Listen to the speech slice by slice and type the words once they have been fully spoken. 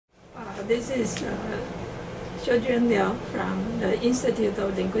This is Hsiu-chuan Liao from the Institute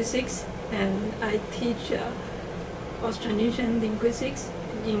of Linguistics, and I teach Austronesian Linguistics.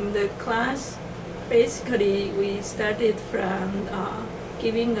 In the class, basically we started from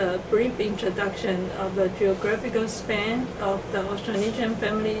giving a brief introduction of the geographical span of the Austronesian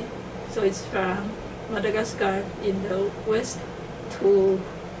family. So it's from Madagascar in the west to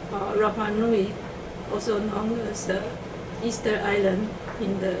Rapa Nui, also known as the Easter Island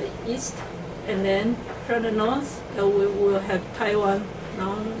in the east. And then from the north, we will have Taiwan,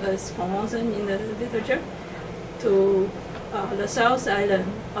 known as Formosan in the literature, to the South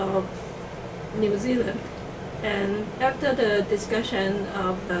Island of New Zealand. And after the discussion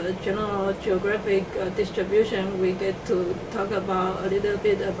of the general geographic distribution, we get to talk about a little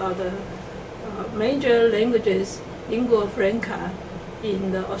bit about the major languages, lingua franca,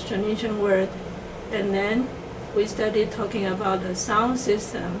 in the Austronesian world. And then we started talking about the sound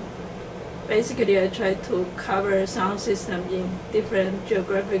system. Basically, I tried to cover sound system in different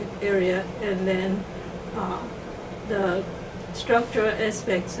geographic area, and then the structural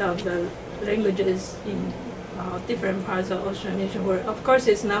aspects of the languages in different parts of Austronesian world. Of course,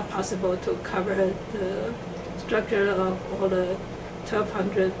 it's not possible to cover the structure of all the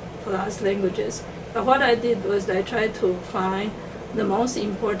 1,200 plus languages. But what I did was I tried to find the most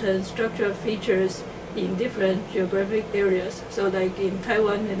important structural features in different geographic areas. So like in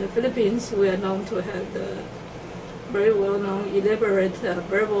Taiwan and the Philippines, we are known to have the very well-known elaborate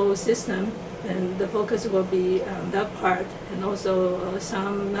verbal system, and the focus will be on that part. And also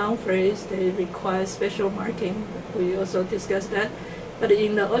some noun phrase, they require special marking. We also discussed that. But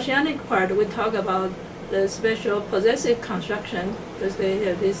in the oceanic part, we talk about the special possessive construction, because they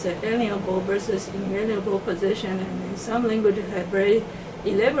have this alienable versus inalienable possession, and in some languages have very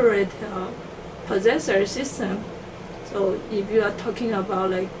elaborate possessor system. So if you are talking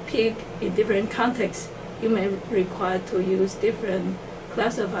about like pig in different contexts, you may require to use different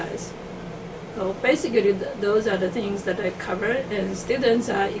classifiers. So basically, those are the things that I covered, and students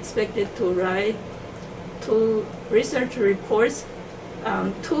are expected to write 2 research reports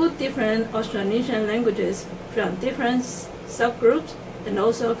on 2 different Austronesian languages from different subgroups and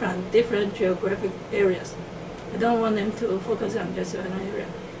also from different geographic areas. I don't want them to focus on just one area.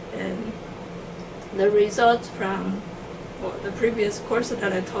 And the results from the previous course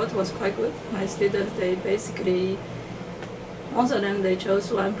that I taught was quite good. My students, they basically, most of them, they chose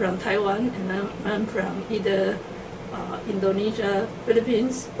one from Taiwan and then one from either Indonesia,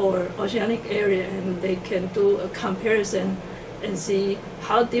 Philippines, or oceanic area, and they can do a comparison and see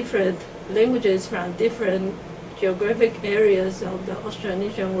how different languages from different geographic areas of the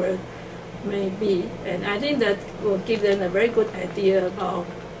Austronesian world may be. And I think that will give them a very good idea about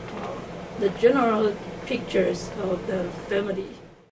the general pictures of the family.